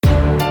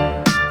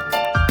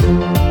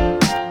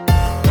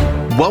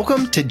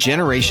Welcome to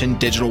Generation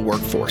Digital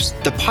Workforce,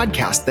 the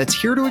podcast that's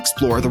here to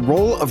explore the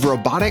role of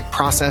robotic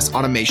process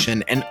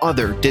automation and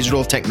other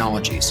digital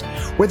technologies.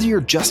 Whether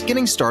you're just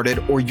getting started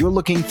or you're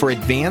looking for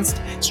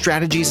advanced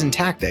strategies and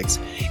tactics,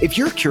 if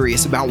you're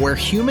curious about where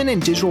human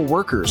and digital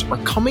workers are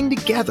coming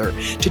together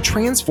to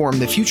transform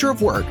the future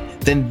of work,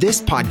 then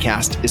this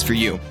podcast is for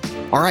you.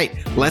 All right,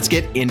 let's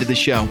get into the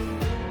show.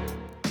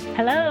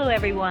 Hello,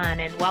 everyone,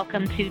 and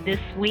welcome to this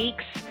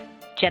week's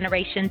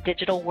Generation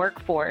Digital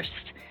Workforce.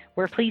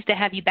 We're pleased to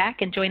have you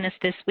back and join us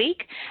this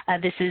week.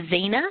 This is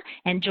Zena,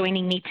 and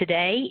joining me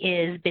today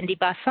is Bindi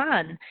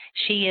Basan.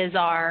 She is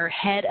our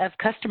Head of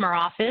Customer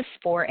Office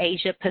for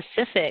Asia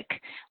Pacific.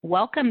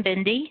 Welcome,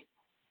 Bindi.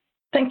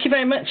 Thank you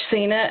very much,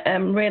 Zena.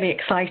 I'm really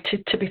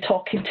excited to be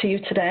talking to you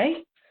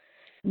today.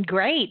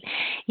 Great.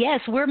 Yes,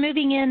 we're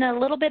moving in a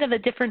little bit of a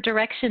different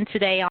direction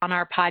today on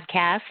our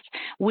podcast.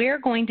 We're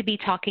going to be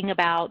talking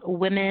about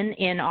women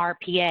in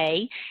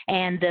RPA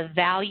and the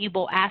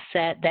valuable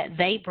asset that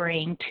they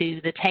bring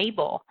to the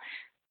table.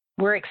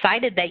 We're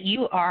excited that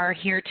you are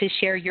here to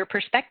share your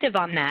perspective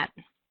on that.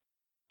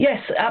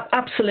 Yes,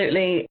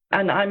 absolutely.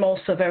 And I'm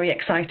also very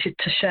excited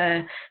to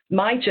share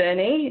my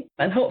journey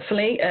and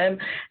hopefully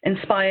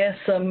inspire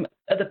some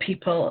other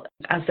people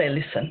as they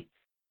listen.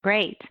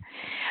 Great.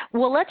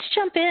 Well, let's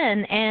jump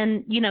in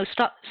and,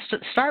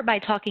 start by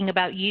talking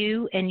about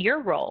you and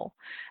your role.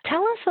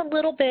 Tell us a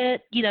little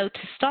bit, to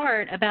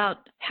start about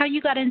how you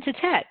got into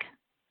tech.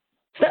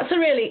 That's a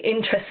really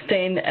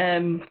interesting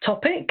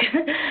topic.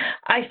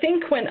 I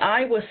think when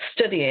I was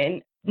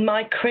studying,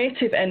 my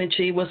creative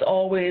energy was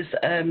always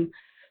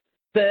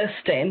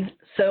bursting.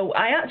 So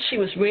I actually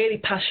was really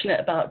passionate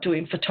about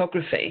doing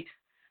photography.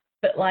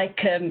 But like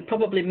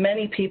probably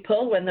many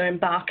people, when they're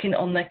embarking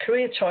on their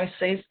career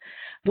choices,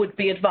 would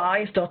be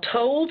advised or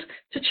told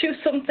to choose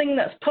something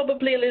that's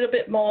probably a little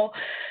bit more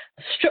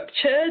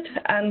structured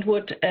and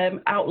would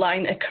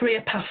outline a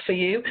career path for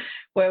you,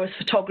 whereas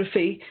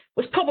photography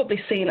was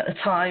probably seen at the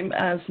time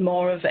as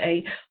more of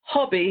a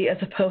hobby as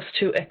opposed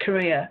to a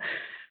career.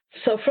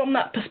 So from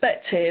that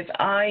perspective,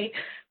 I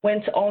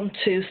went on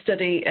to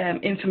study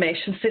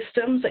information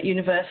systems at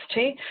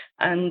university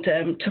and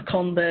took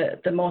on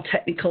the more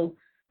technical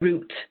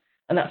route.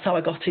 And that's how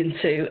I got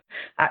into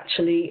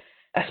actually,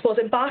 I suppose,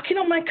 embarking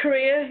on my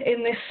career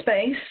in this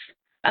space.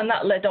 And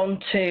that led on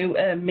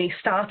to me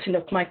starting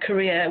up my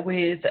career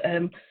with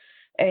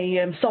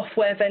a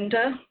software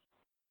vendor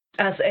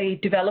as a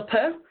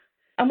developer.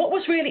 And what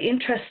was really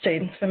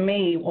interesting for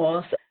me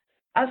was,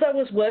 as I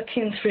was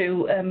working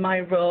through my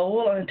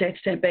role on a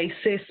day-to-day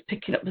basis,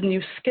 picking up the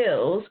new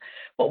skills,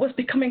 what was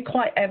becoming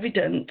quite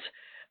evident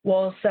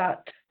was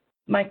that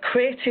my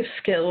creative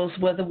skills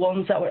were the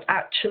ones that were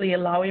actually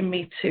allowing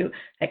me to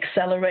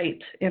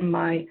accelerate in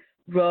my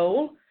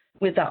role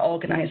with that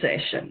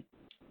organization.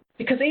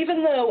 Because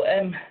even though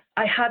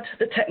I had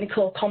the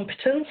technical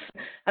competence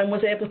and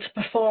was able to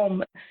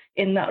perform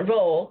in that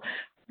role,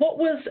 what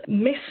was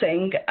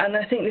missing, and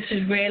I think this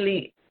is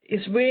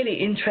really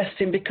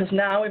interesting because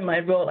now in my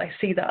role I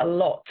see that a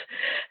lot.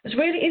 What's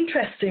really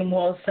interesting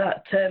was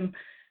that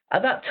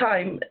at that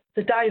time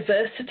the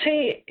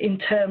diversity in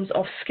terms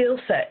of skill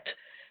set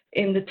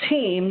in the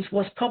teams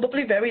was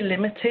probably very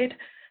limited,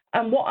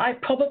 and what I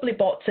probably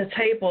brought to the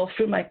table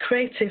through my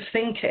creative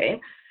thinking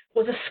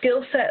was a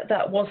skill set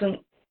that wasn't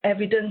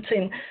evident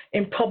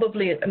in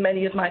probably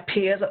many of my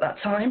peers at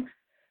that time.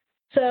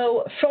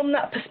 So from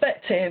that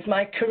perspective,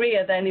 my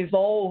career then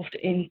evolved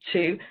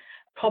into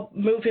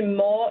moving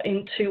more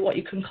into what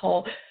you can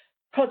call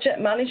project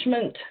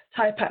management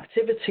type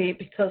activity,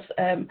 because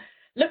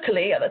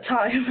luckily at the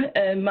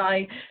time,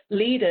 my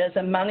leaders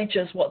and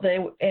managers, what they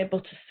were able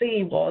to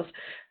see was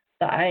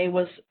that I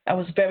was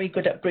very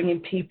good at bringing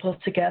people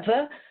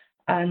together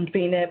and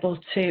being able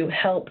to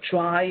help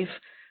drive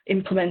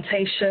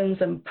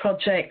implementations and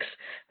projects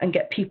and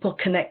get people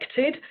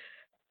connected,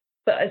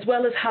 but as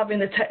well as having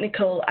the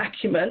technical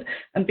acumen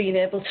and being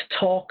able to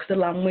talk the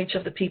language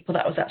of the people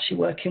that I was actually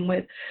working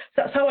with.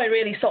 So that's how I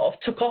really sort of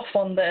took off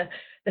on the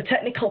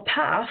technical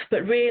path,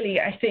 but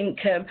really I think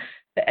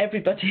for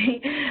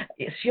everybody,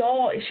 it's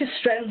your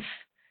strengths.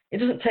 It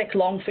doesn't take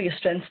long for your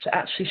strengths to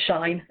actually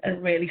shine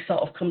and really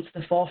sort of come to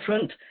the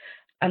forefront,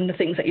 and the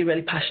things that you're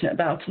really passionate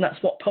about. And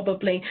that's what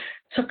probably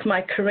took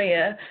my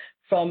career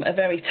from a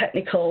very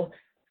technical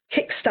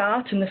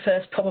kickstart in the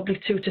first probably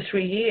 2 to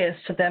 3 years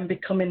to then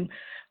becoming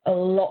a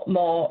lot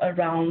more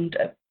around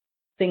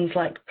things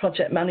like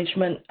project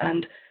management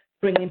and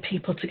bringing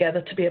people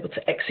together to be able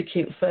to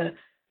execute for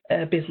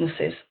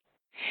businesses.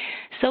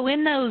 So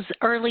in those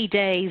early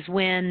days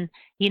when,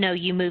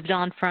 you moved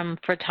on from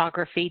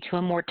photography to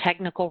a more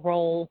technical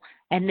role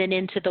and then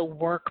into the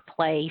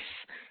workplace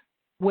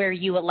where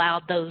you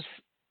allowed those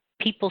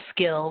people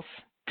skills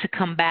to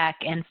come back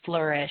and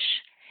flourish,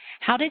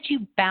 how did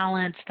you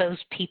balance those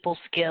people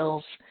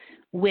skills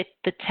with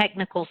the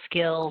technical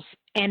skills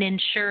and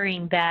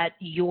ensuring that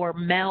your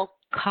male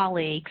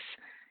colleagues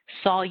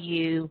saw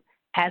you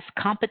as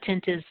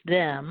competent as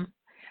them,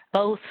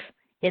 both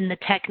in the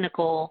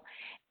technical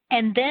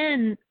And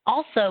then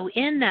also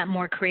in that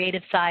more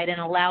creative side and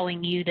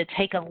allowing you to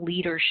take a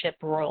leadership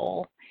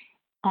role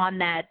on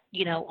that,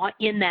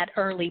 in that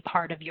early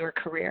part of your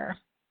career.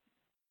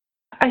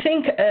 I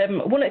think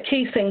one of the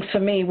key things for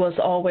me was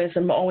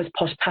I'm always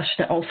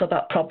passionate also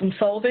about problem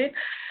solving.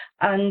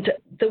 And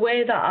the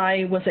way that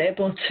I was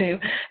able to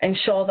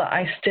ensure that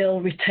I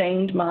still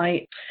retained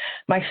my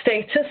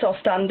status or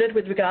standard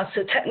with regards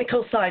to the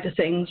technical side of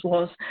things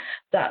was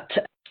that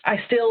I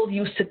still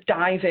used to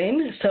dive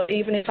in. So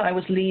even if I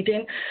was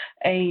leading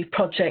a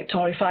project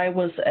or if I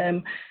was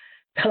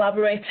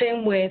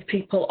collaborating with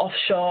people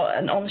offshore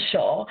and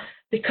onshore,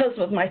 because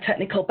of my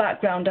technical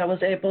background, I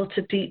was able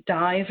to deep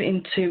dive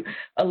into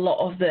a lot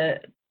of the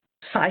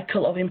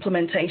cycle of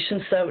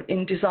implementation. So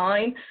in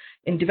design,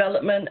 in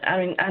development,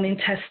 and in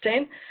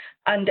testing.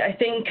 And I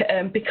think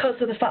because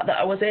of the fact that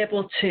I was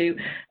able to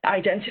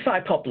identify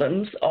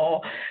problems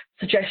or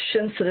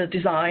suggestions to the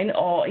design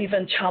or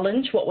even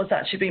challenge what was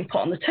actually being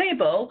put on the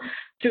table,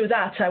 through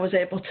that I was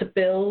able to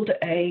build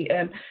a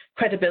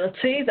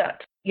credibility that,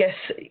 yes,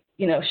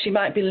 she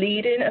might be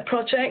leading a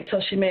project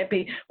or she may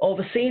be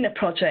overseeing a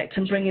project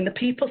and bringing the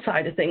people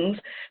side of things,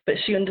 but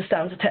she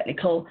understands the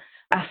technical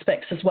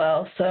aspects as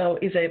well, so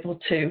is able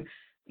to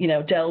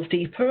delve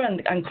deeper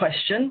and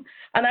question.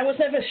 And I was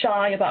never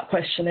shy about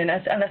questioning.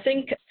 And I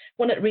think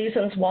one of the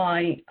reasons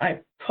why I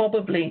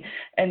probably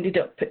ended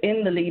up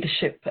in the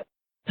leadership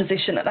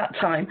position at that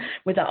time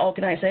with that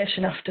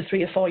organization after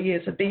 3 or 4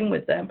 years of being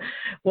with them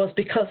was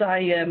because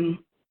I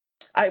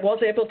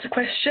was able to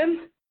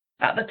question.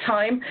 At the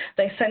time,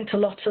 they sent a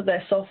lot of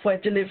their software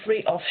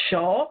delivery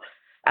offshore,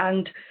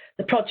 and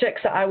the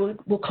projects that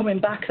were coming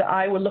back that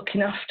I were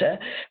looking after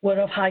were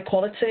of high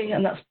quality,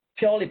 and that's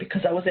purely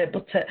because I was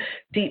able to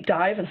deep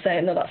dive and say,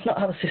 no, that's not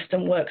how the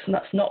system works, and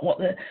that's not what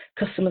the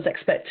customer's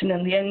expecting,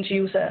 and the end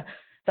user,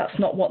 that's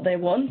not what they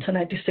want, and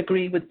I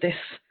disagree with this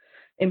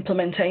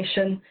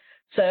implementation.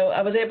 So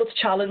I was able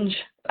to challenge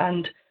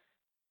and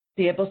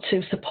be able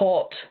to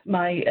support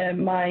my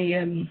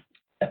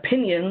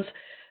opinions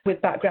with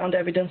background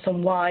evidence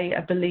on why I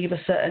believe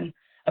a certain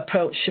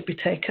approach should be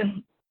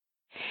taken.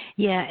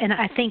 Yeah, and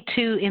I think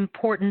 2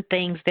 important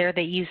things there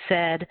that you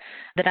said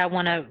that I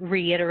want to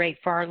reiterate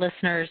for our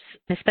listeners,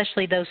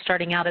 especially those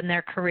starting out in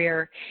their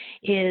career,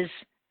 is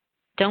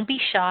don't be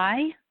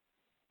shy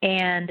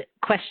and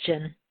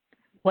question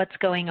what's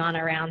going on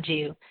around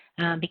you,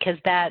 because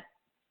that,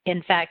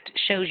 in fact,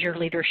 shows your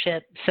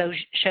leadership,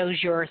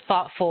 shows your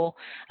thoughtful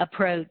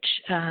approach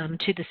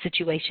to the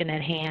situation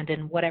at hand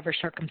and whatever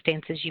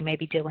circumstances you may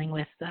be dealing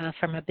with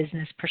from a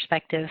business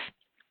perspective.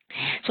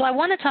 So I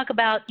want to talk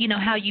about,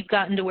 how you've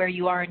gotten to where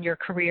you are in your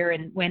career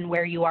and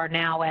where you are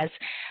now as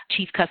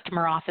Chief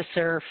Customer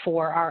Officer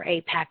for our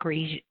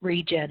APAC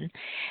region.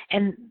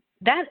 And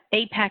that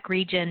APAC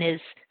region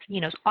is,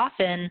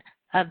 often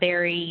a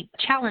very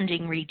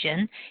challenging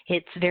region.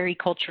 It's very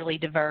culturally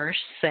diverse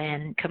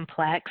and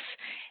complex.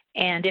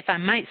 And if I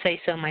might say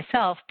so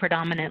myself,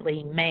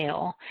 predominantly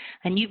male.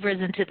 And you've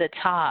risen to the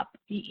top.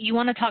 You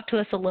want to talk to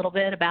us a little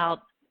bit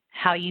about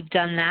how you've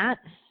done that?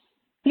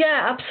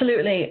 Yeah,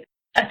 absolutely.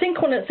 I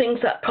think one of the things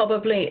that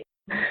probably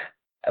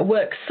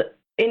works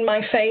in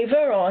my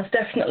favor or has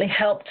definitely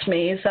helped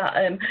me is that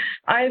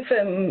I've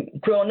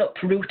grown up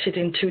rooted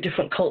in 2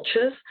 different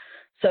cultures.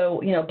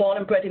 So, born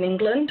and bred in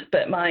England,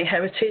 but my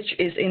heritage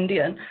is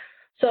Indian.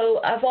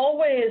 So I've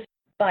always,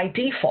 by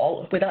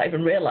default, without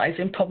even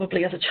realizing,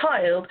 probably as a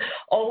child,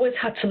 always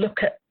had to look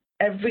at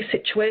every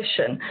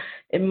situation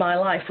in my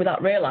life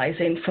without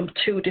realizing from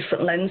 2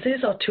 different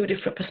lenses or 2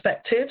 different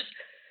perspectives,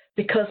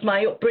 because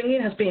my upbringing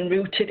has been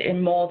rooted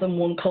in more than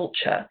one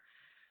culture.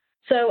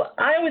 So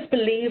I always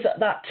believe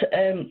that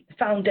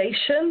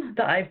foundation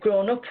that I've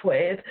grown up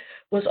with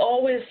was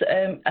always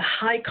a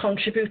high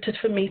contributor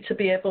for me to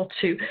be able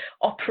to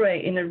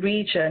operate in a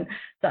region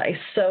that is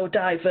so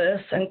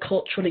diverse and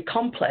culturally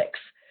complex,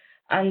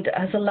 and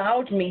has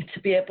allowed me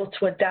to be able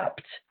to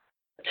adapt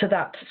to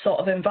that sort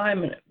of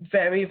environment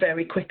very,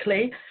 very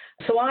quickly.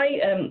 So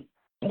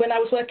when I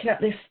was working at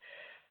this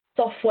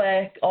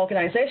software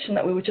organization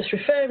that we were just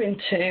referring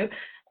to,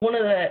 one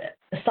of the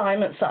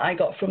assignments that I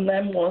got from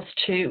them was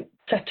to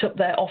set up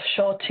their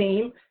offshore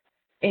team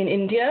in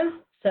India.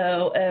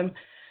 So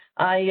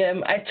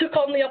I took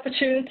on the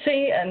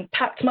opportunity and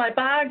packed my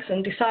bags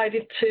and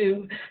decided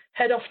to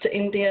head off to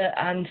India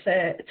and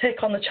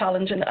take on the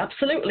challenge. And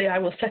absolutely, I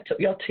will set up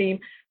your team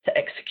to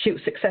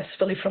execute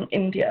successfully from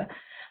India.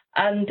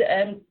 And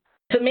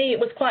for me, it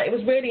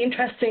was really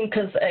interesting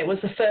because it was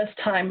the first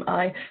time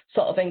I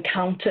sort of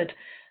encountered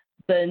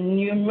the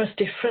numerous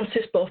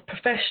differences, both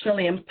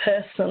professionally and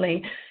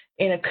personally,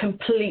 in a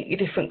completely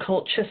different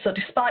culture. So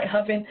despite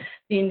having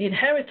the Indian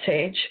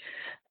heritage,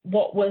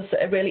 what was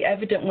really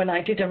evident when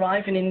I did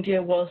arrive in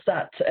India was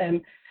that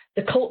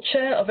the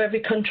culture of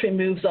every country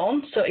moves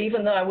on. So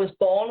even though I was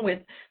born with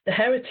the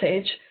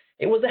heritage,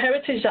 it was a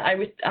heritage that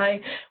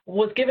I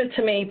was given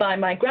to me by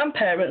my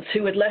grandparents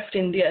who had left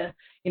India,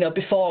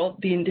 before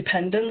the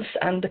independence,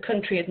 and the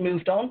country had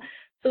moved on.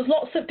 So there's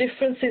lots of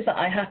differences that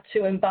I had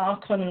to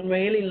embark on and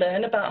really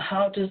learn about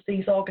how does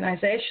these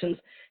organisations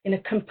in a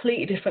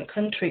completely different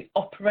country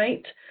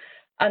operate,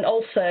 and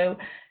also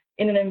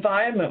in an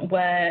environment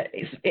where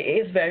it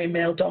is very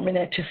male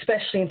dominated,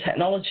 especially in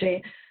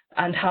technology,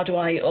 and how do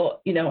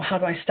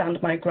I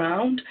stand my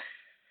ground.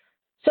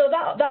 So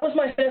that was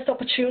my first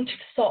opportunity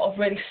to sort of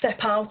really step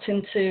out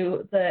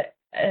into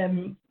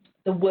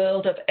the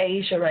world of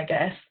Asia, I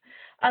guess,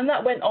 and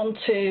that went on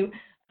to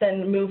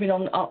then moving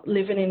on,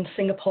 living in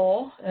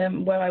Singapore,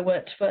 where I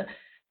worked for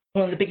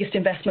one of the biggest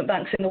investment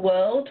banks in the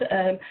world,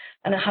 and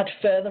I had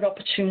further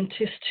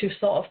opportunities to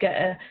sort of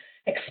get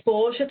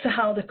exposure to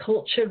how the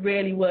culture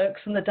really works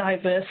and the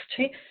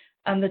diversity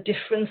and the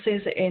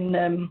differences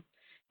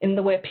in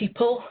the way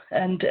people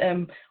and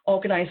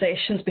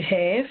organisations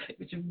behave,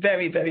 which is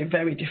very, very,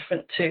 very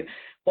different to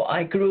what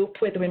I grew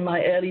up with in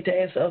my early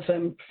days of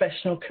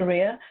professional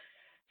career.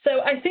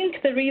 So I think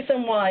the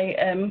reason why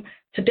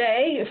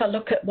today, if I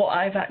look at what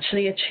I've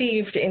actually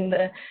achieved in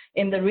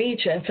the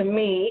region, for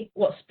me,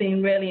 what's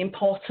been really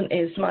important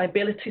is my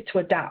ability to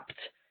adapt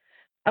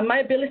and my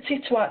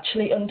ability to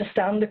actually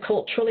understand the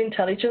cultural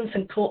intelligence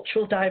and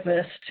cultural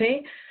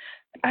diversity.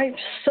 I'm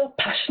so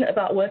passionate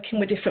about working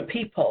with different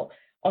people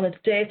on a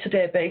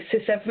day-to-day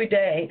basis. Every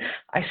day,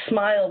 I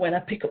smile when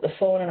I pick up the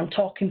phone and I'm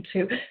talking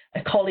to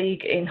a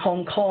colleague in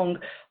Hong Kong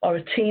or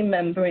a team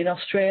member in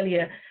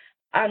Australia,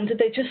 and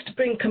they just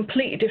bring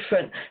completely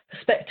different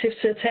perspectives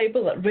to the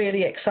table that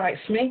really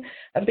excites me.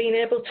 And being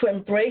able to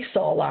embrace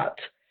all that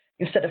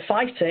instead of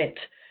fight it,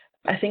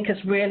 I think has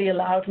really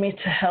allowed me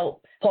to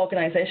help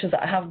organisations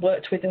that I have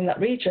worked with in that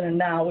region, and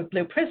now with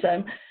Blue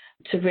Prism,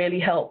 to really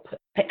help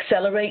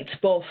accelerate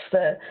both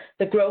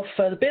the growth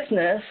for the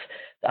business,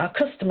 our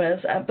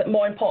customers, but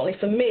more importantly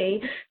for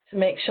me, to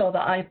make sure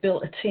that I've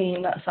built a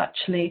team that's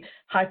actually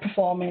high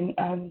performing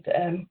and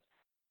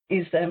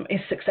is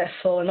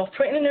successful and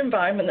operating in an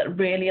environment that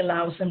really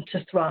allows them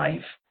to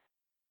thrive.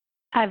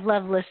 I've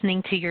loved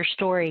listening to your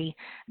story.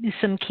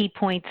 Some key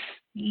points,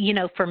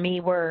 for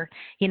me were,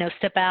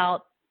 step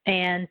out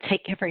and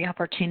take every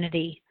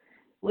opportunity.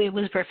 It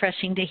was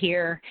refreshing to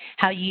hear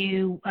how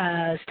you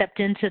stepped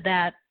into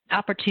that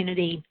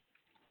opportunity.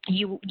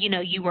 You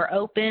were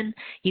open,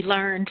 you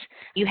learned,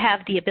 you have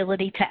the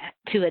ability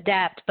to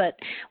adapt. But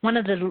one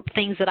of the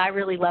things that I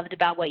really loved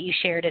about what you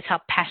shared is how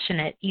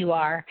passionate you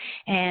are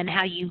and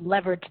how you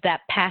leveraged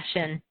that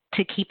passion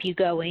to keep you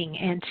going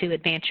and to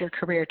advance your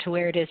career to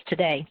where it is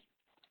today.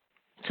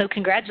 So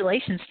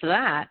congratulations for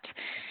that.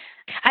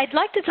 I'd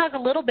like to talk a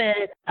little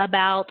bit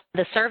about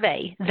the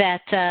survey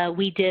that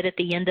we did at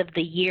the end of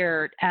the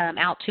year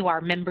out to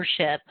our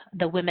membership,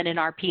 the Women in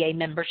RPA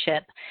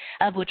membership,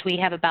 of which we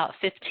have about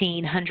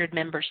 1,500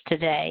 members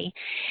today.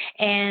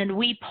 And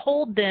we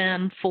polled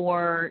them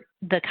for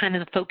the kind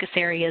of the focus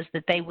areas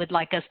that they would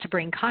like us to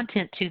bring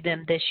content to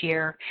them this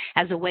year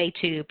as a way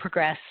to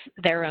progress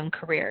their own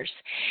careers.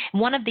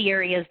 One of the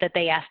areas that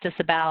they asked us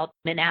about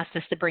and asked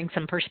us to bring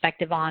some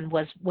perspective on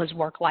was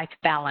work-life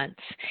balance.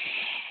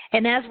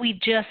 And as we've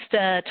just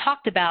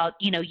talked about,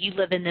 you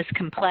live in this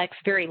complex,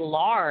 very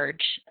large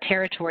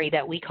territory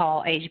that we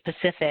call Asia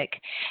Pacific.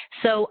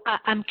 So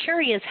I'm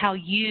curious how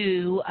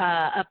you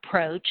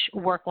approach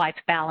work-life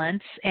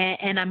balance,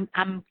 and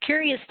I'm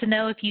curious to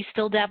know if you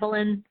still dabble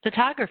in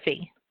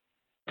photography.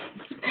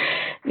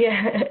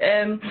 Yeah,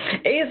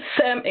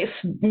 it's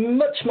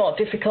much more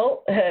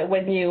difficult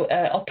when you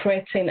are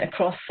operating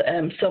across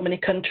so many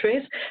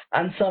countries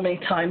and so many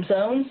time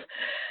zones.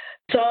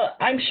 So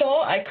I'm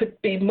sure I could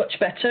be much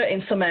better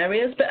in some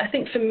areas, but I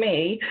think for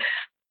me,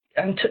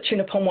 and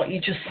touching upon what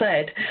you just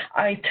said,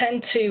 I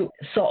tend to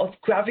sort of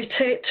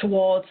gravitate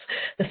towards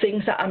the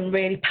things that I'm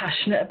really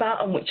passionate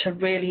about and which are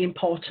really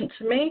important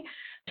to me.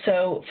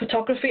 So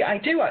photography, I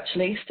do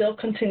actually still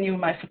continue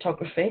my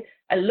photography.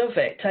 I love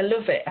it.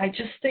 I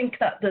just think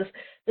that there's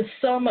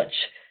so much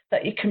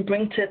that you can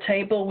bring to the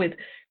table with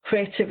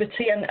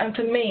creativity. And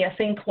for me, I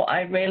think what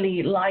I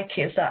really like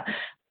is that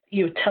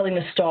you're telling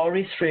a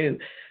story through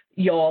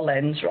your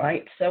lens,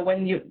 right? So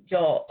when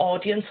your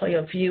audience or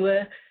your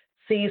viewer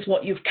sees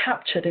what you've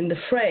captured in the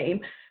frame,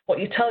 what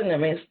you're telling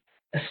them is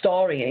a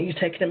story, and you're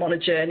taking them on a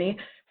journey,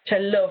 which I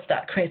love,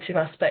 that creative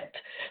aspect.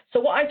 So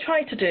what I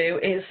try to do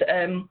is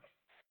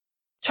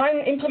try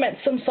and implement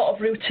some sort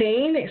of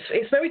routine.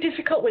 It's very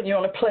difficult when you're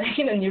on a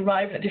plane and you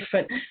arrive at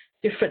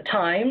different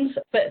times,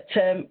 but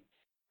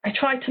I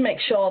try to make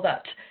sure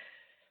that,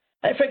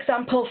 for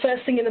example,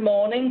 first thing in the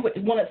morning,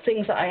 one of the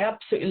things that I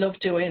absolutely love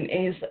doing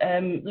is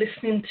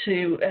listening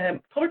to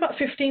probably about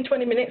 15,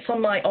 20 minutes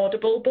on my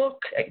Audible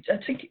book. I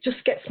think it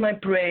just gets my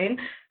brain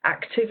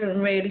active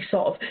and really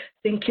sort of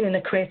thinking in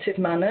a creative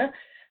manner.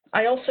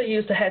 I also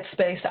use the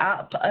Headspace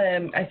app.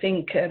 I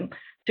think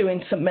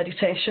doing some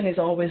meditation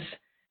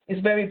is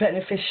very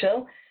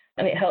beneficial,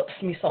 and it helps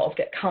me sort of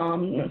get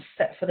calm and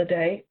set for the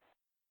day.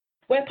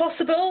 Where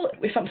possible,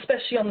 if I'm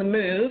especially on the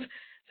move,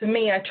 for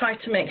me, I try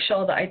to make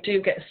sure that I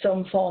do get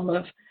some form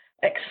of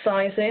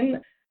exercise in.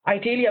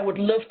 Ideally, I would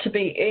love to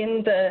be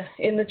in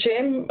the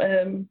gym.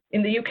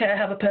 In the UK, I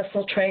have a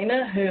personal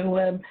trainer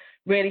who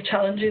really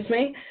challenges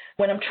me.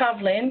 When I'm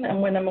traveling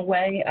and when I'm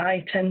away,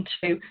 I tend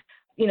to,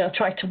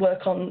 try to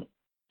work on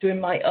doing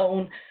my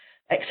own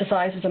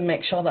exercises and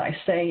make sure that I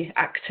stay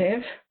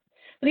active.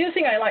 But the other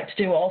thing I like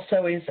to do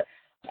also is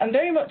I'm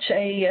very much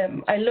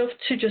I love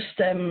to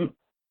just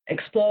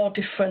explore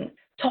different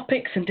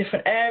topics in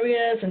different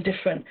areas and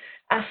different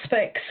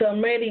aspects. So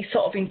I'm really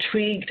sort of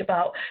intrigued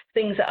about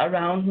things that are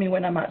around me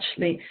when I'm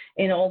actually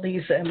in all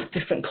these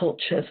different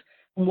cultures,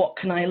 and what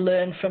can I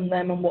learn from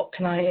them and what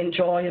can I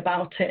enjoy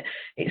about it.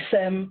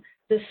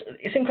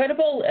 It's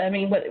incredible. I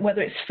mean,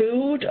 whether it's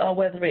food or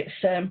whether it's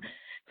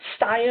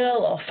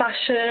style or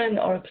fashion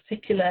or a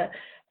particular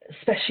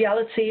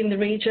speciality in the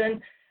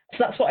region. So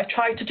that's what I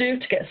try to do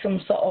to get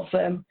some sort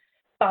of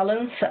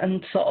balance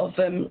and sort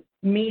of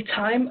me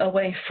time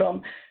away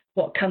from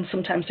what can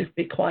sometimes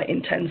be quite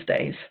intense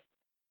days.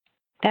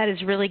 That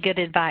is really good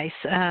advice.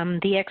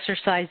 The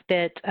exercise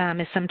bit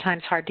is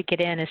sometimes hard to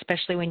get in,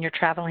 especially when you're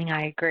traveling.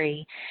 I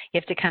agree. You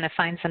have to kind of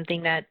find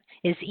something that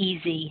is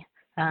easy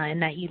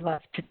and that you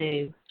love to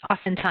do.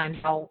 Oftentimes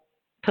I'll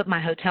put my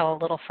hotel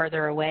a little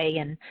further away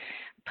and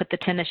put the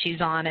tennis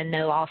shoes on and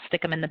know I'll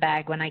stick them in the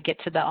bag when I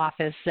get to the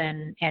office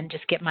and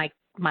just get my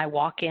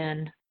walk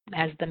in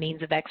as the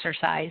means of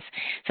exercise.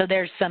 So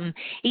there's some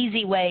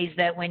easy ways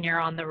that when you're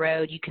on the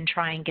road, you can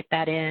try and get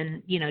that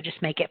in,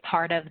 just make it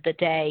part of the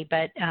day,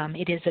 but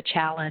it is a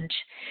challenge.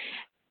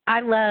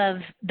 I love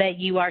that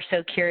you are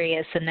so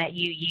curious and that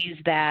you use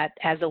that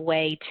as a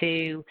way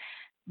to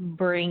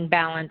bring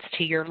balance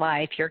to your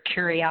life. Your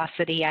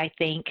curiosity, I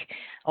think,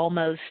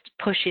 almost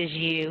pushes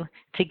you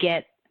to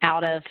get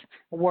out of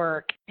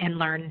work and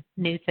learn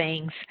new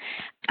things.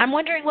 I'm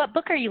wondering, what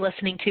book are you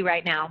listening to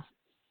right now?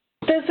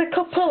 There's a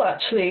couple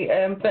actually,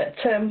 but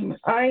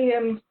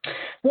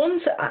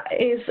one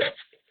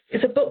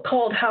is a book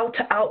called How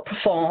to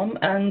Outperform,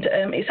 and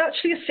it's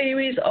actually a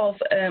series of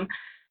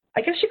I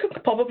guess you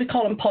could probably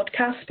call them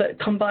podcasts, but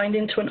combined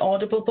into an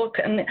Audible book.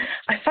 And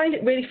I find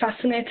it really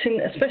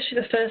fascinating, especially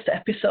the first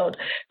episode,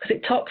 because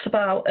it talks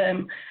about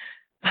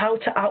how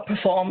to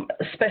outperform,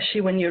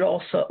 especially when you're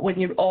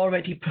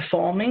already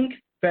performing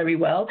very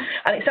well.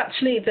 And it's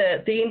actually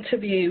the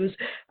interviews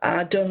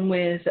are done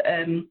with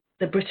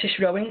the British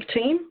rowing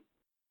team.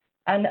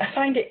 And I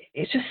find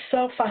it's just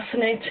so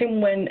fascinating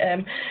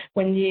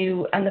when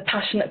you, and the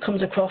passion that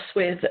comes across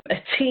with a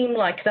team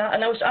like that.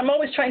 And I'm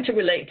always trying to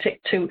relate it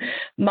to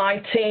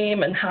my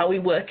team and how we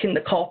work in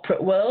the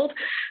corporate world.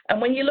 And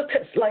when you look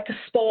at like a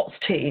sports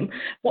team,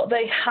 what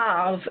they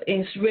have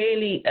is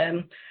really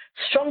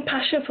strong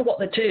passion for what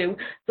they do.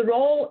 They're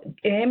all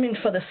aiming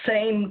for the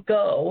same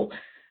goal.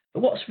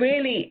 What's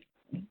really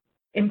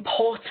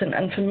important,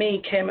 and for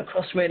me came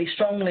across really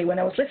strongly when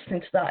I was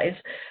listening to that, is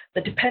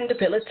the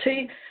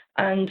dependability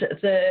and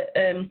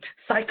the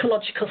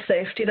psychological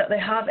safety that they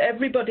have.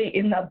 Everybody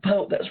in that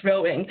boat that's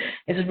rowing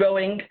is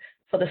rowing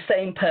for the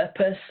same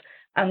purpose,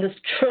 and this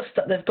trust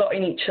that they've got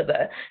in each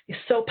other is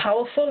so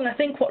powerful. And I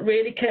think what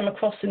really came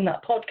across in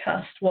that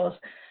podcast was,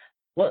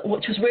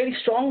 which was really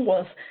strong,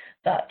 was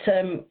that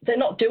they're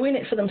not doing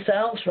it for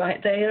themselves,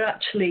 right? They are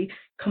actually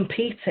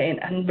competing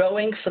and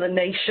rowing for the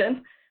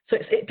nation. So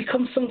it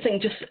becomes something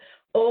just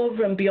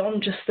over and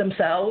beyond just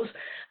themselves.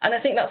 And I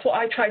think that's what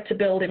I try to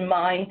build in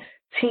my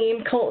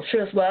team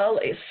culture as well.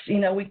 It's,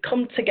 we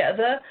come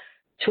together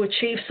to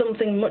achieve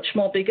something much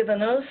more bigger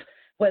than us,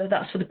 whether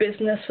that's for the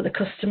business, for the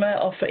customer,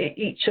 or for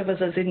each of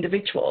us as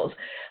individuals.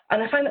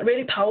 And I find that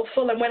really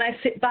powerful. And when I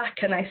sit back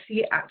and I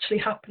see it actually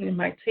happen in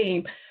my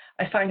team,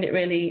 I find it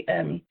really,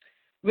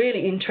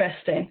 really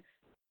interesting.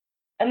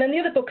 And then the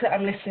other book that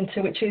I'm listening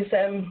to, which is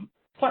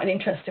quite an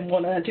interesting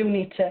one, and I do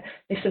need to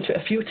listen to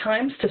it a few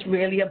times to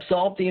really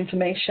absorb the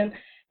information,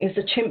 is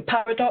The Chimp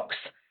Paradox.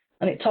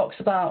 And it talks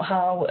about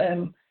how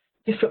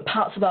different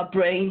parts of our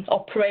brain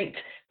operate,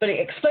 but it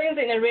explains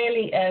it in a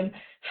really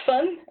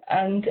fun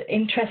and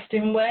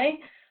interesting way.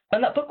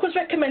 And that book was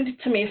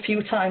recommended to me a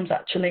few times,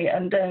 actually,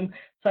 and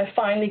so I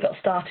finally got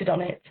started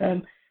on it,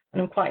 and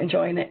I'm quite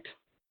enjoying it.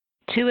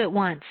 Two at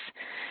once.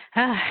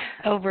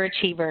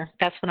 Overachiever.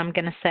 That's what I'm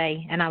going to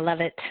say, and I love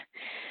it.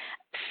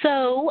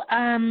 So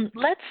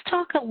let's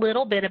talk a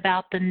little bit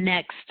about the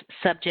next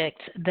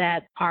subject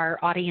that our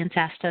audience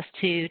asked us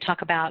to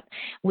talk about,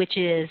 which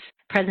is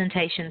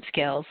presentation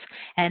skills.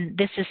 And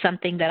this is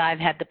something that I've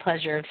had the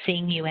pleasure of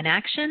seeing you in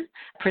action,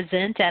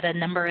 present at a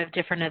number of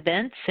different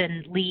events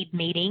and lead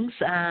meetings,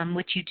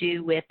 which you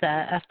do with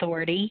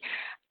authority.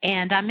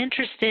 And I'm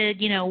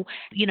interested,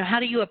 how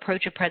do you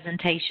approach a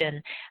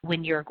presentation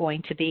when you're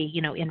going to be,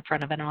 in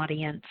front of an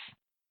audience?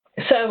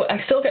 So I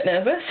still get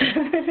nervous,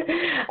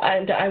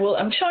 and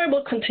I'm sure I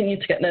will continue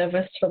to get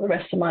nervous for the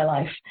rest of my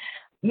life.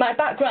 My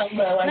background,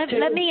 though,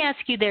 Let me ask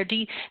you there,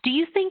 do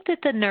you think that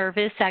the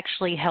nervous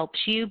actually helps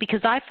you?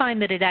 Because I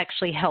find that it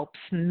actually helps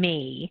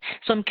me.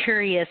 So I'm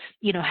curious,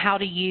 how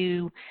do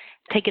you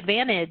take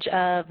advantage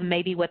of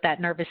maybe what that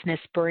nervousness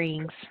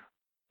brings?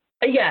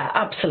 Yeah,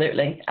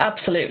 absolutely.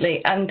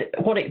 And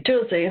what it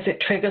does is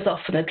it triggers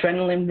off an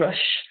adrenaline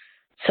rush.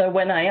 So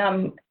when I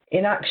am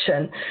in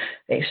action,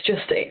 it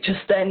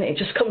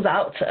just comes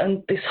out,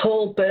 and this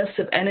whole burst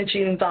of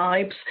energy and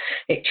vibes,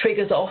 it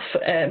triggers off,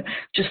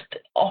 just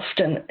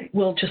often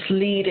will just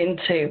lead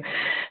into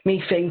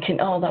me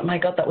thinking, oh, my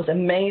God, that was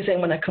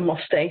amazing when I come off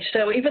stage.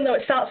 So even though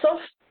it starts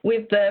off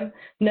with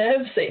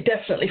nerves, it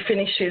definitely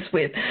finishes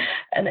with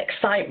an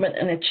excitement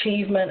and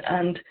achievement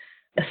and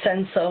a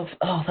sense of,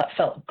 oh, that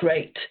felt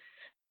great.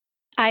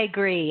 I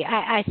agree.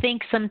 I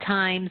think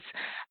sometimes,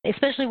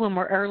 especially when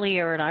we're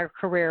earlier in our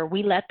career,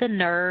 we let the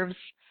nerves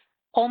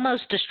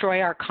almost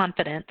destroy our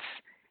confidence.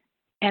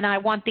 And I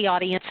want the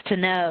audience to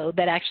know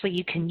that actually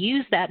you can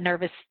use that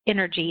nervous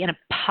energy in a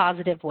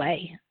positive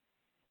way.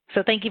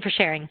 So thank you for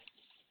sharing.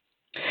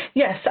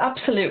 Yes,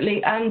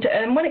 absolutely. And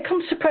when it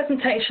comes to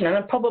presentation, and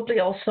I'd probably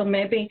also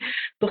maybe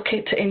book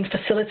it in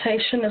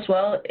facilitation as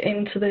well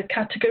into the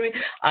category,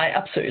 I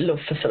absolutely love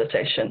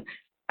facilitation.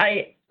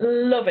 I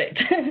love it.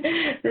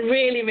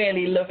 Really,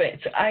 really love it.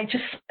 I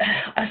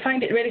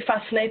find it really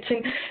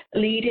fascinating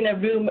leading a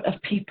room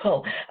of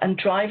people and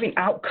driving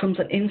outcomes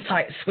and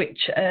insights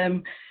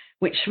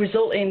which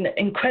result in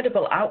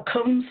incredible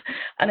outcomes.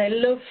 And I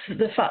love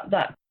the fact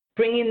that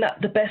bringing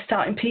the best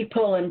out in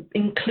people and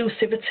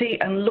inclusivity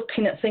and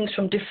looking at things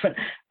from different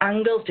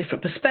angles,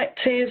 different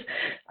perspectives,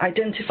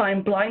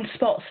 identifying blind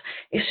spots.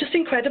 It's just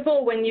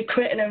incredible when you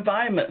create an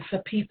environment for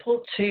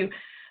people to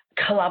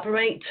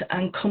collaborate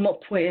and come up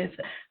with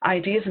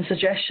ideas and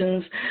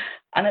suggestions.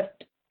 And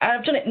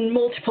I've done it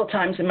multiple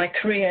times in my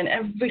career, and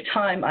every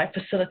time I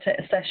facilitate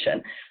a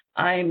session,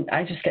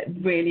 I just get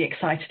really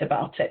excited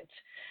about it.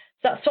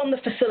 That's on the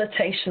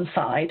facilitation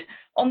side.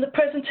 On the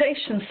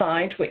presentation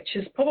side, which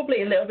is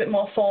probably a little bit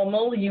more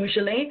formal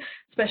usually,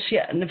 especially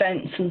at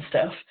events and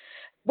stuff,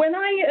 when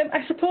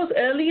I suppose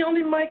early on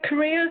in my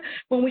career,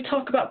 when we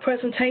talk about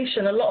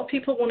presentation, a lot of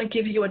people want to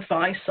give you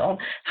advice on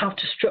how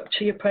to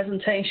structure your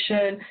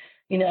presentation,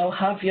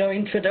 have your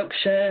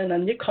introduction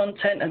and your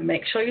content and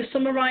make sure you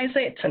summarize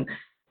it and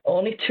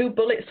only 2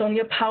 bullets on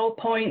your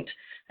PowerPoint,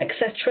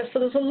 etc. So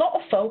there's a lot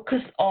of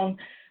focus on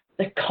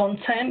the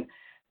content.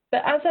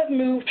 But as I've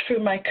moved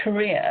through my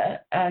career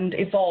and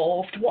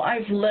evolved, what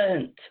I've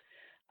learned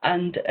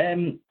and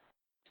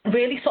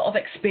really sort of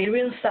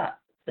experienced that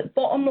the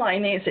bottom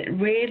line is it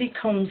really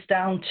comes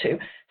down to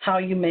how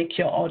you make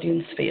your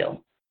audience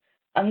feel.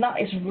 And that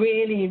is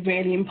really,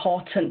 really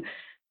important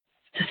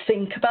to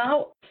think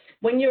about.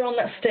 When you're on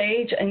that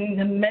stage and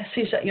the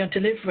message that you're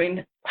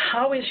delivering,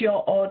 how is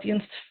your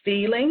audience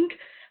feeling?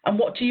 And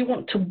what do you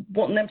want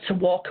them to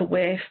walk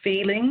away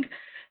feeling?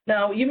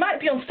 Now, you might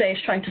be on stage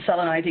trying to sell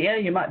an idea,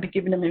 you might be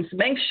giving them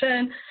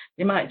information,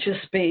 you might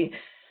just be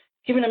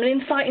giving them an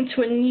insight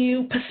into a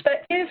new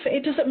perspective.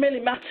 It doesn't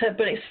really matter,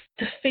 but it's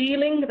the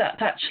feeling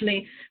that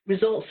actually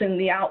results in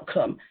the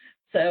outcome.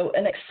 So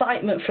an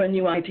excitement for a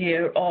new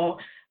idea or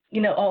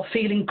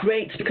feeling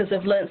great because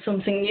they've learned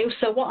something new.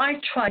 So what I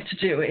try to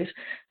do is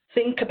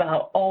think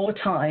about all the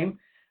time,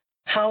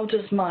 how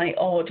does my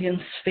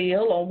audience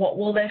feel, or what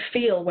will they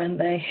feel when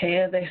they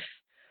hear this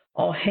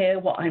or hear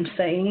what I'm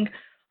saying,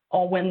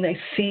 or when they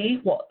see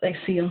what they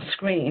see on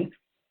screen.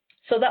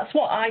 So that's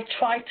what I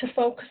try to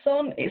focus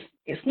on.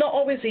 It's not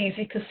always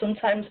easy, because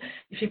sometimes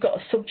if you've got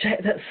a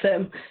subject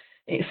that's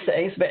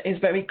is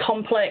very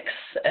complex,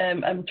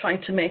 and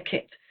trying to make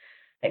it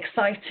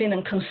exciting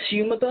and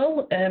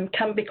consumable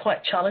can be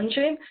quite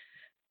challenging.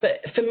 But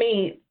for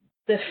me,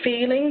 the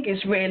feeling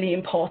is really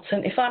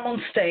important. If I'm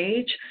on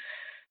stage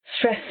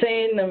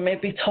stressing and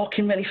maybe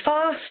talking really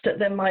fast,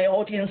 then my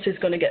audience is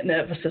going to get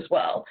nervous as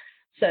well.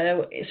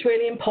 So it's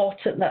really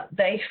important that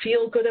they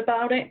feel good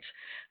about it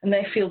and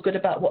they feel good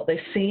about what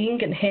they're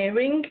seeing and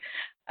hearing.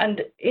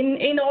 And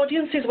in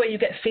audiences where you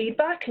get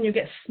feedback and you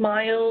get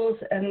smiles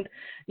and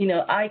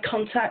eye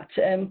contact,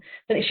 then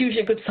it's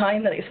usually a good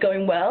sign that it's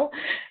going well.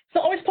 It's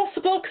not always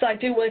possible, because I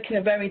do work in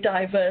a very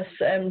diverse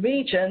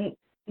region.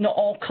 Not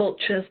all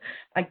cultures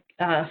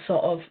are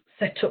sort of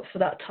set up for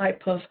that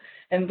type of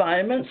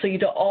environment, so you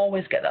don't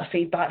always get that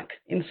feedback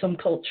in some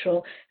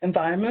cultural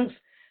environments.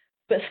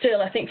 But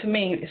still, I think for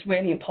me, it's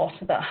really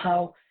important that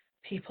how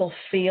people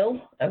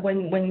feel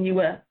when you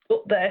were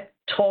up there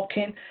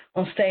talking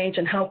on stage,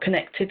 and how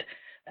connected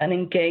and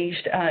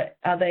engaged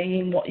are they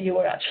in what you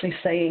were actually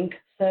saying.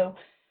 So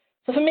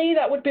for me,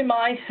 that would be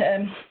my,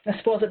 I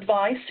suppose,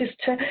 advice, is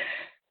to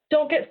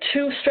don't get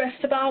too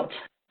stressed about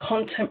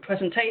content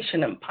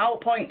presentation and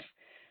PowerPoints,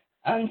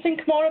 and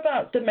think more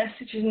about the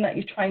messaging that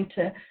you're trying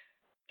to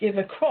give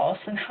across,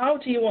 and how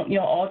do you want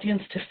your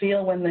audience to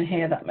feel when they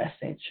hear that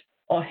message,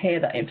 or hear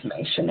that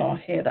information, or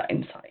hear that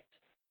insight.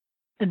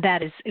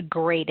 That is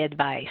great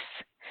advice.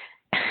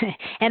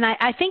 And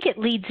I think it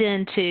leads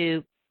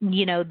into,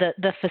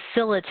 the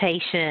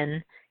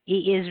facilitation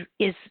is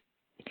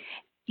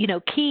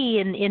key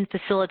in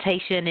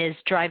facilitation is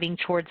driving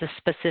towards a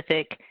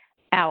specific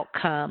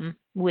outcome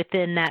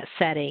within that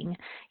setting,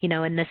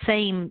 and the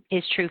same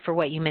is true for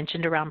what you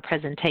mentioned around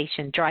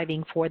presentation,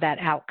 driving for that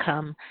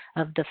outcome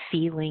of the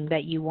feeling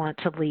that you want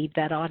to leave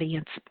that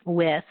audience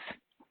with.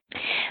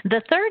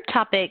 The third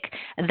topic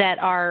that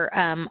our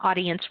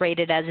audience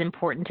rated as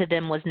important to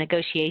them was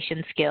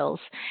negotiation skills.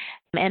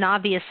 And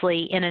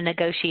obviously, in a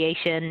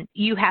negotiation,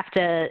 you have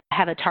to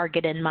have a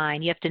target in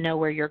mind. You have to know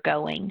where you're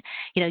going.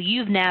 You know,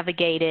 you've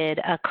navigated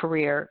a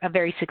career, a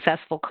very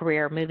successful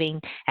career,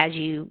 moving, as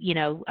you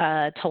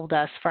told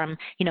us, from,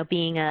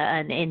 being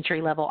an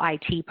entry-level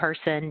IT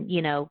person,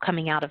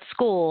 coming out of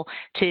school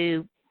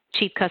to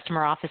Chief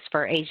Customer Office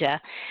for Asia.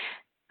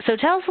 So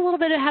tell us a little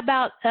bit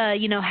about,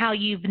 how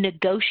you've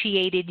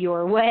negotiated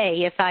your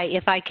way, if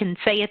I can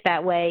say it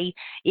that way,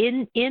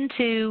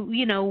 into,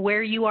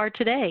 where you are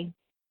today.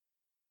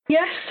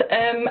 Yes,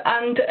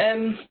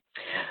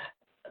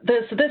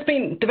 there's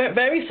been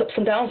various ups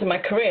and downs in my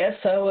career.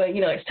 So,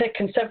 it's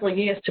taken several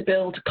years to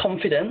build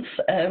confidence.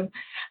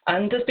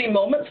 And there's been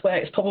moments where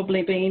it's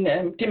probably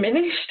been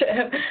diminished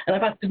and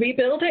I've had to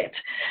rebuild it.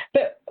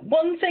 But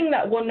one thing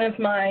that one of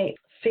my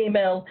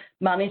female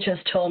managers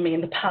told me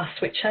in the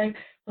past, which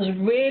was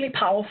really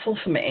powerful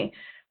for me,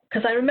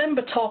 because I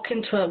remember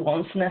talking to her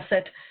once and I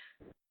said,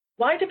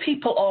 why do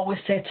people always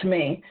say to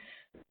me,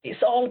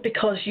 it's all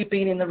because you've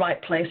been in the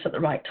right place at the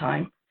right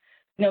time?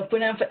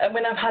 When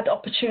I've had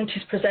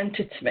opportunities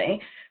presented to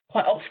me,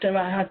 quite often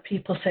I had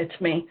people say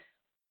to me,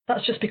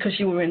 that's just because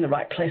you were in the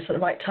right place at the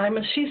right time.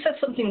 And she said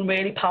something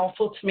really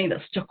powerful to me that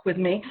stuck with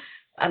me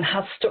and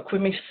has stuck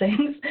with me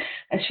since.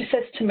 And she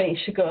says to me,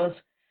 she goes,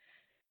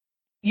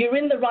 you're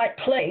in the right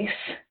place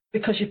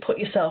because you put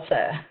yourself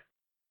there.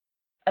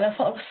 And I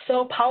thought it was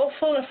so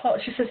powerful. And I thought,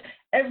 she says,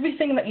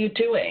 everything that you're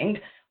doing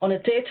on a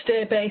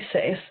day-to-day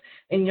basis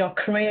in your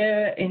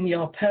career, in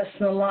your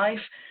personal life,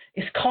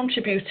 is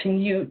contributing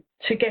you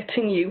to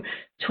getting you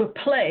to a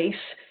place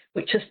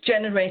which has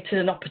generated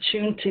an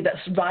opportunity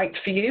that's right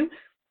for you.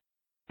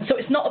 So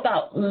it's not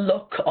about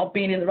luck or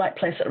being in the right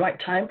place at the right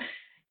time.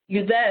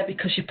 You're there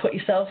because you put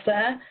yourself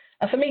there.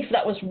 And for me,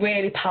 that was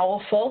really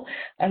powerful.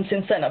 And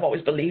since then, I've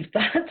always believed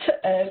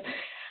that.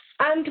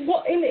 And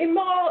what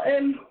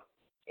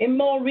in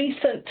more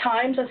recent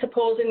times, I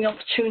suppose, in the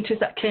opportunities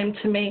that came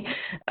to me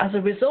as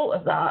a result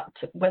of that,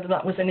 whether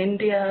that was in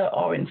India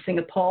or in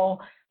Singapore,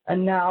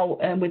 and now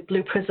with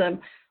Blue Prism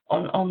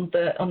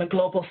on a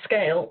global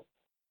scale,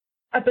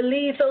 I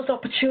believe those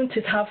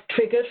opportunities have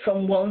triggered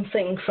from one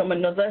thing from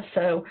another.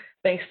 So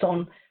based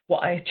on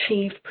what I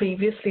achieved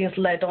previously has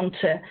led on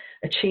to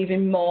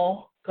achieving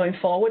more going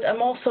forward.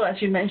 I'm also,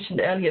 as you mentioned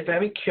earlier,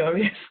 very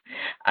curious,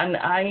 and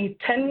I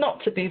tend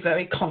not to be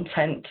very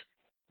content,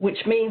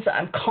 which means that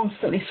I'm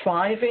constantly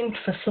striving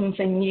for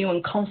something new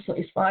and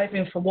constantly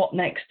striving for what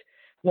next.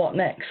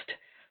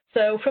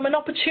 So from an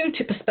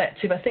opportunity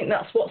perspective, I think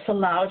that's what's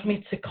allowed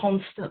me to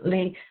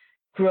constantly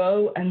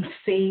grow and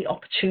see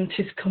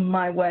opportunities come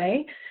my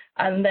way,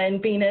 and then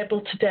being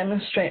able to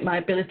demonstrate my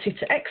ability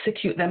to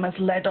execute them has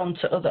led on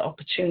to other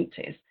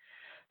opportunities.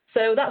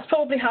 So that's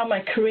probably how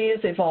my career's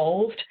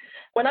evolved.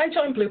 When I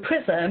joined Blue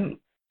Prism,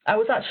 I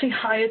was actually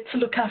hired to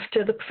look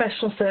after the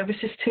professional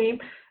services team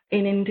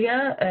in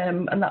India,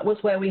 and that was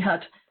where we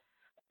had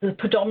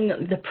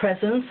predominantly the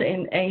presence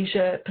in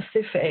Asia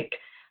Pacific,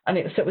 and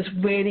it was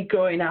really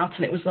growing out,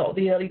 and it was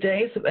the early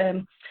days.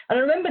 And I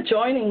remember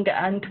joining,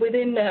 and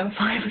within 5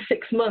 or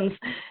 6 months,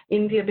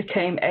 India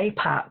became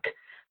APAC.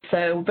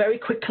 So very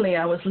quickly,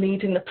 I was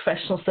leading the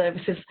professional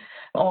services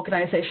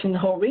organization in the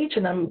whole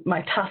region, and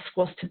my task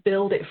was to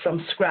build it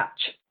from scratch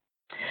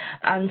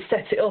and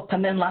set it up.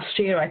 And then last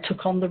year, I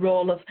took on the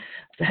role of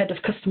the head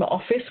of customer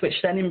office,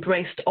 which then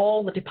embraced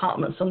all the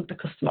departments under the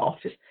customer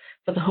office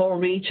for the whole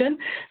region.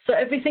 So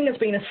everything has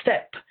been a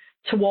step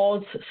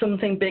towards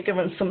something bigger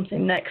and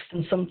something next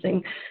and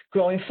something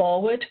growing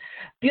forward.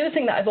 The other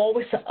thing that I've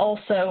always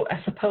also,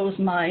 I suppose,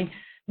 my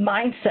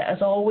mindset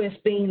has always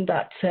been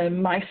that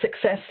my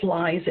success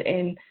lies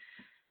in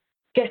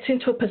getting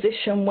to a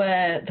position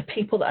where the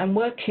people that I'm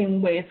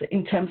working with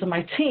in terms of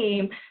my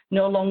team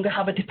no longer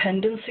have a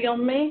dependency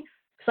on me.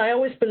 Because I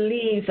always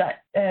believe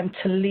that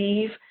to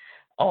leave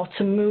or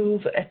to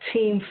move a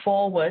team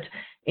forward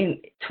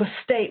into a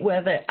state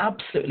where they're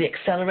absolutely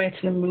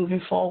accelerating and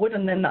moving forward,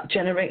 and then that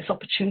generates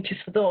opportunities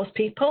for those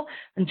people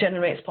and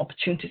generates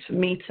opportunities for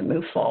me to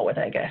move forward,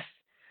 I guess.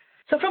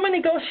 So from a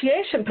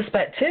negotiation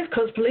perspective,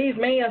 because believe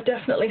me, I've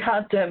definitely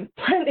had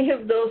plenty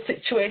of those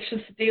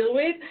situations to deal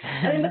with.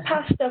 And in the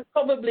past, I've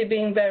probably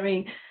been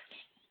very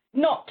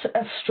not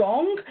as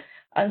strong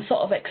and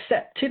sort of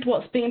accepted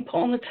what's being put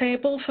on the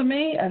table for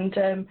me. And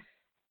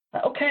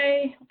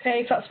okay,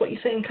 if that's what you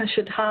think I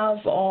should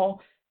have, or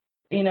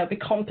be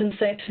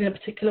compensated in a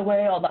particular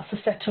way, or that's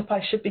a setup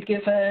I should be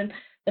given,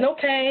 then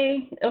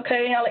okay,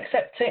 I'll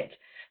accept it.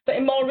 But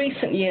in more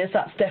recent years,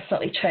 that's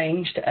definitely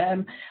changed.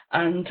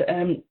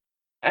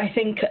 I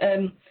think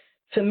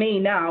for me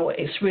now,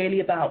 it's really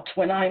about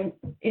when I'm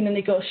in a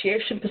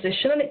negotiation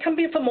position, and it can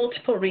be for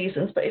multiple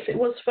reasons, but if it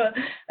was for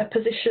a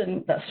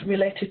position that's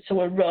related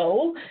to a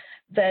role,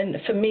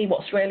 then for me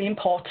what's really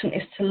important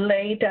is to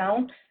lay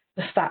down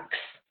the facts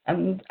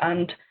and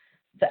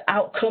the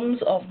outcomes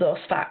of those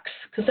facts,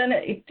 because then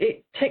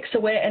it takes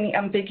away any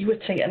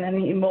ambiguity and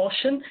any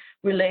emotion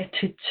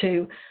related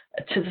to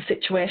the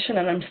situation,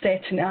 and I'm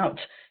stating out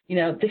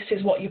this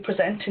is what you're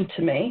presenting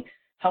to me.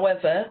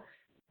 However,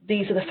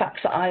 these are the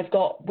facts that I've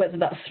got, whether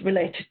that's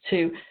related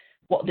to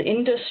what the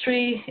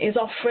industry is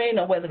offering,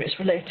 or whether it's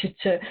related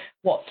to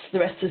what the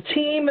rest of the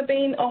team are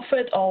being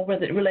offered, or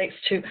whether it relates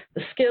to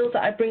the skills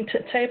that I bring to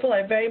the table.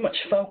 I very much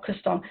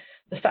focused on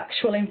the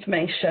factual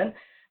information.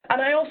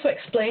 And I also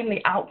explain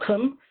the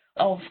outcome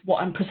of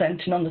what I'm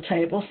presenting on the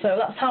table. So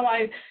that's how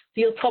I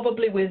deal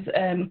probably with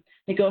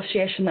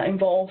negotiation that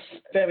involves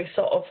very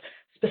sort of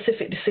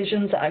specific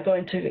decisions that are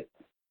going to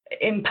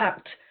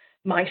impact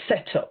my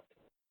setup.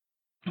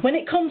 When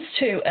it comes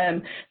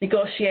to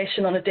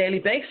negotiation on a daily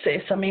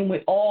basis, I mean,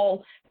 we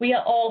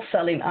are all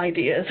selling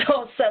ideas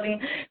or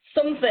selling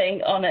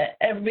something on it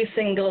every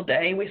single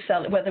day. We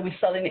sell it, whether we're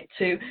selling it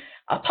to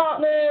our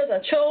partners,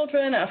 our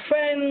children, our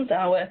friends,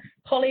 our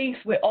colleagues.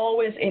 We're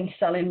always in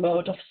selling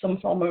mode of some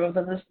form or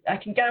other. I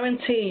can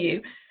guarantee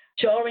you,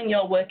 during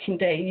your working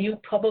day, you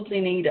probably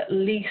need at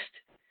least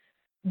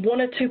one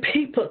or two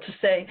people to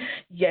say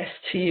yes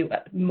to you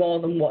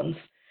more than once,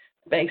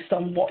 based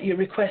on what you're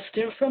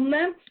requesting from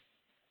them.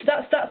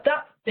 That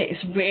bit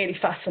is really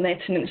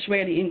fascinating, and it's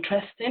really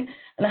interesting.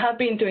 And I have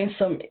been doing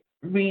some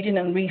reading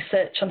and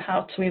research on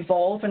how to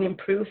evolve and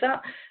improve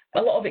that.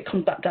 A lot of it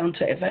comes back down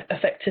to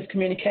effective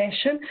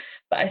communication.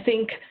 But I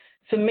think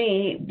for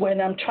me, when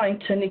I'm trying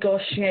to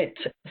negotiate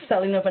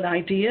selling of an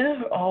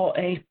idea or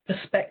a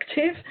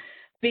perspective,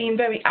 being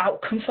very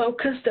outcome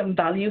focused and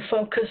value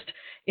focused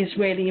is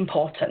really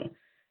important,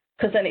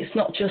 because then it's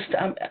not just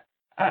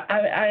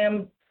I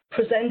am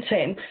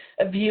presenting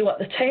a view at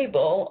the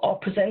table or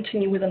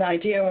presenting you with an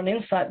idea or an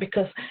insight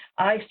because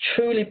I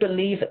truly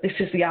believe that this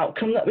is the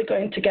outcome that we're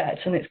going to get,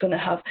 and it's going to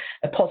have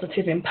a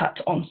positive impact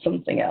on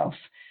something else.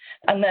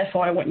 And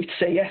therefore, I want you to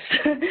say yes.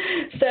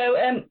 So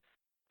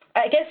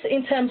I guess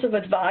in terms of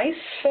advice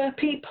for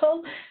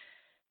people,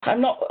 I'm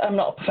not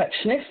a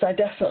perfectionist. I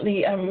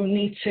definitely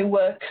need to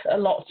work a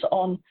lot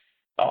on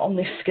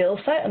this skill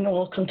set, and I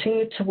will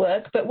continue to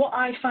work. But what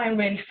I find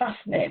really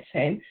fascinating,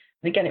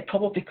 and again, it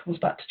probably comes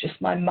back to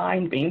just my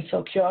mind being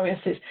so curious,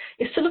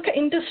 is to look at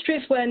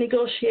industries where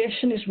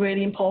negotiation is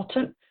really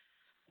important.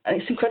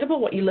 And it's incredible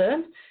what you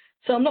learn.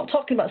 So I'm not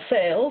talking about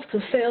sales,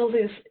 because sales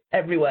is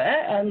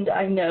everywhere, and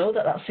I know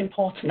that that's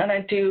important. And I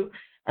do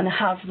and I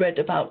have read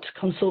about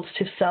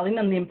consultative selling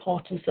and the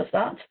importance of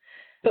that.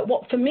 But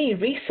what for me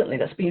recently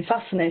that's been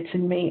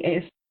fascinating me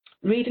is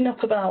reading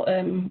up about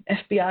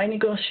FBI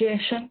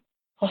negotiation,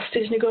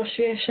 hostage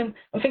negotiation.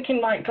 I'm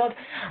thinking, my God,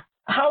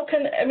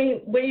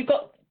 where you've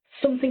got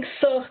something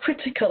so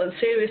critical and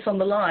serious on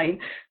the line,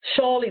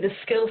 surely the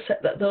skill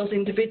set that those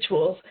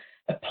individuals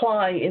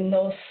apply in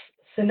those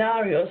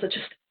scenarios are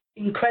just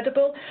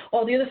incredible.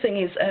 Or the other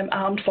thing is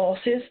armed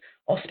forces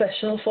or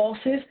special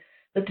forces,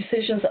 the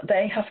decisions that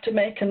they have to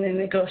make and the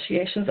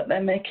negotiations that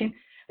they're making.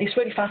 It's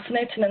really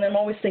fascinating, and I'm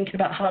always thinking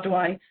about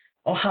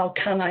how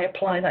can I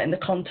apply that in the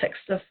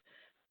context of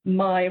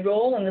my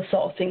role and the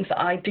sort of things that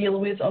I deal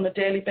with on a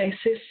daily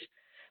basis.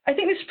 I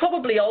think this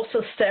probably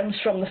also stems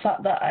from the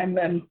fact that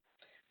I'm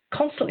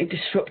constantly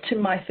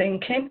disrupting my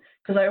thinking,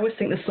 because I always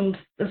think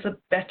there's a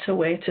better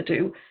way to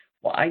do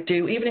what I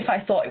do. Even if I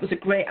thought it was a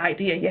great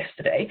idea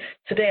yesterday,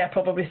 today I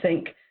probably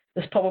think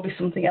there's probably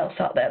something else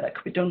out there that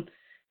could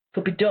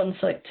be done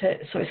so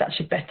it's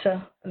actually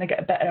better and I get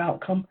a better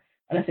outcome.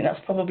 And I think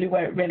that's probably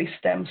where it really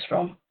stems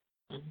from.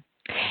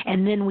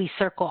 And then we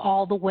circle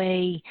all the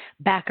way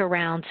back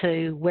around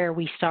to where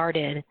we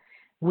started,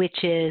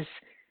 which is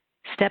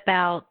step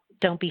out,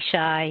 don't be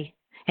shy,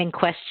 and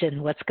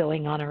question what's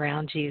going on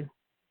around you.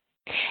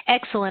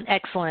 Excellent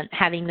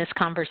having this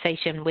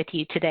conversation with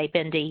you today,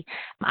 Bindi.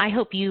 I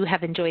hope you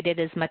have enjoyed it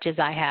as much as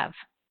I have.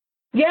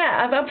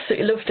 Yeah, I've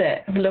absolutely loved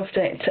it. I've loved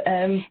it.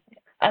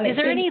 And is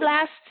there any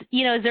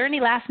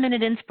last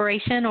minute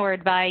inspiration or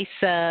advice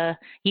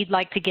you'd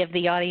like to give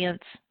the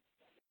audience?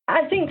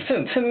 I think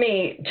for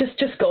me,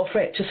 just go for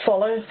it. Just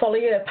follow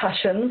your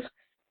passions,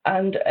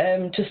 and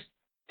just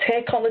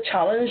take on the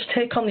challenge,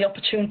 take on the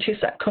opportunities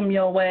that come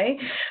your way.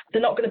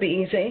 They're not going to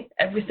be easy.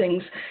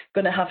 Everything's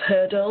going to have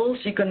hurdles.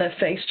 You're going to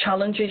face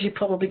challenges. You're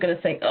probably going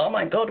to think, oh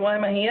my God, why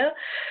am I here?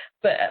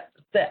 But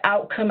the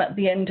outcome at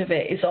the end of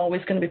it is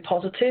always going to be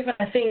positive. And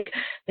I think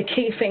the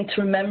key thing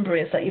to remember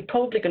is that you're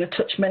probably going to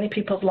touch many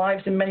people's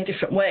lives in many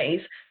different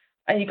ways,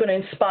 and you're going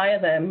to inspire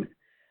them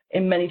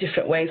in many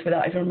different ways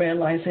without even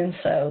realizing.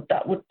 So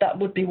that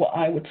would be what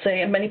I would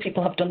say. And many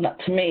people have done that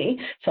to me.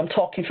 So I'm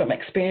talking from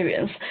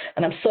experience.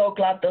 And I'm so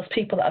glad those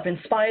people that have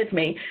inspired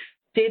me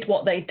did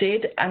what they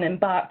did and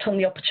embarked on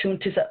the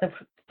opportunities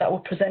that were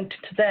presented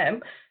to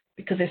them.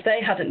 Because if they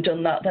hadn't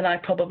done that, then I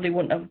probably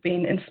wouldn't have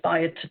been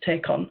inspired to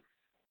take on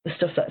the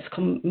stuff that's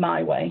come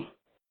my way.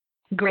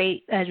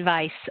 Great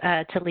advice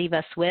to leave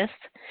us with.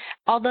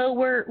 Although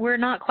we're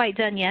not quite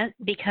done yet,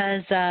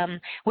 because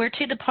we're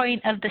to the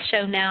point of the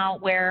show now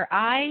where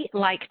I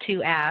like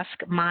to ask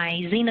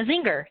my Zena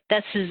Zinger.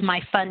 This is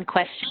my fun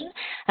question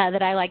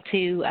that I like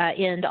to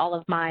end all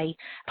of my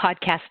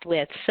podcast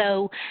with.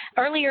 So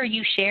earlier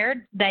you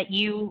shared that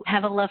you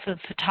have a love of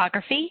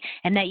photography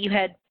and that you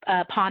had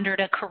pondered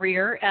a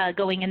career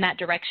going in that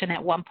direction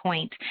at one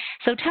point.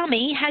 So tell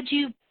me, had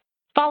you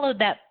followed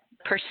that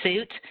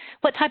pursuit,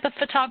 what type of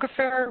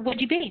photographer would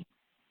you be?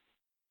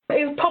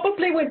 It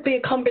probably would be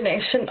a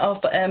combination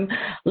of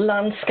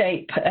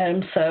landscape,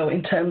 so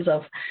in terms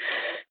of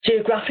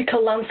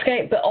geographical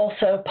landscape, but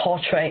also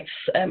portraits.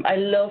 I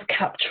love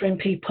capturing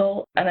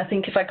people, and I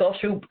think if I go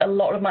through a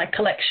lot of my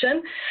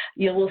collection,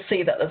 you will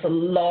see that there's a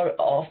lot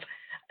of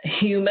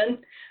human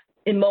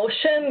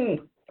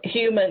emotion,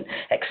 human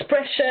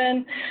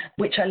expression,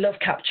 which I love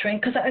capturing,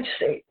 because I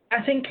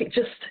think it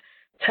just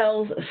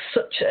tells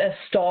such a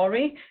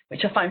story,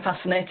 which I find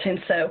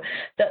fascinating. So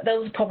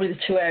those are probably the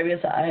two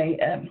areas that I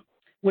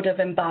would have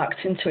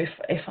embarked into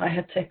if I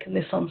had taken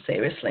this on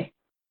seriously.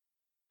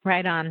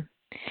 Right on.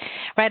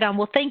 Right on.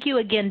 Well, thank you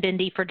again,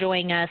 Bindi, for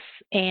joining us.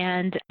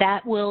 And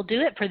that will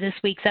do it for this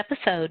week's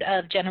episode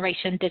of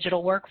Generation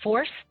Digital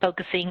Workforce,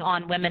 focusing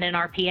on women in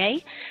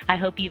RPA. I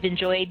hope you've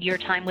enjoyed your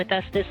time with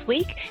us this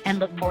week and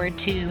look forward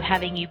to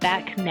having you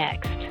back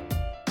next.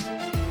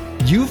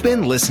 You've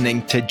been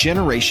listening to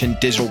Generation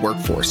Digital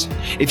Workforce.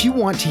 If you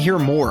want to hear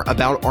more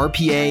about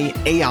RPA,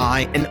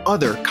 AI, and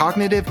other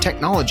cognitive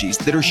technologies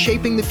that are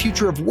shaping the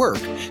future of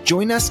work,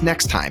 join us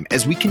next time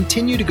as we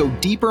continue to go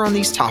deeper on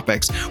these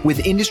topics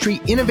with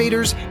industry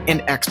innovators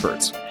and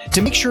experts.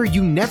 To make sure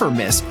you never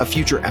miss a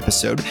future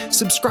episode,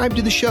 subscribe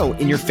to the show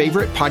in your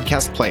favorite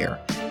podcast player.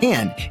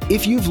 And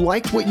if you've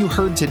liked what you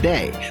heard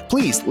today,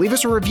 please leave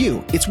us a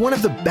review. It's one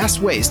of the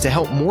best ways to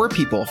help more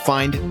people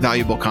find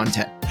valuable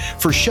content.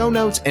 For show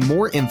notes and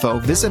more info,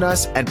 visit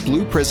us at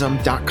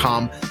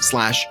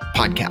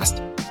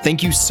blueprism.com/podcast.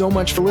 Thank you so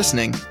much for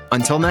listening.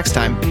 Until next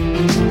time.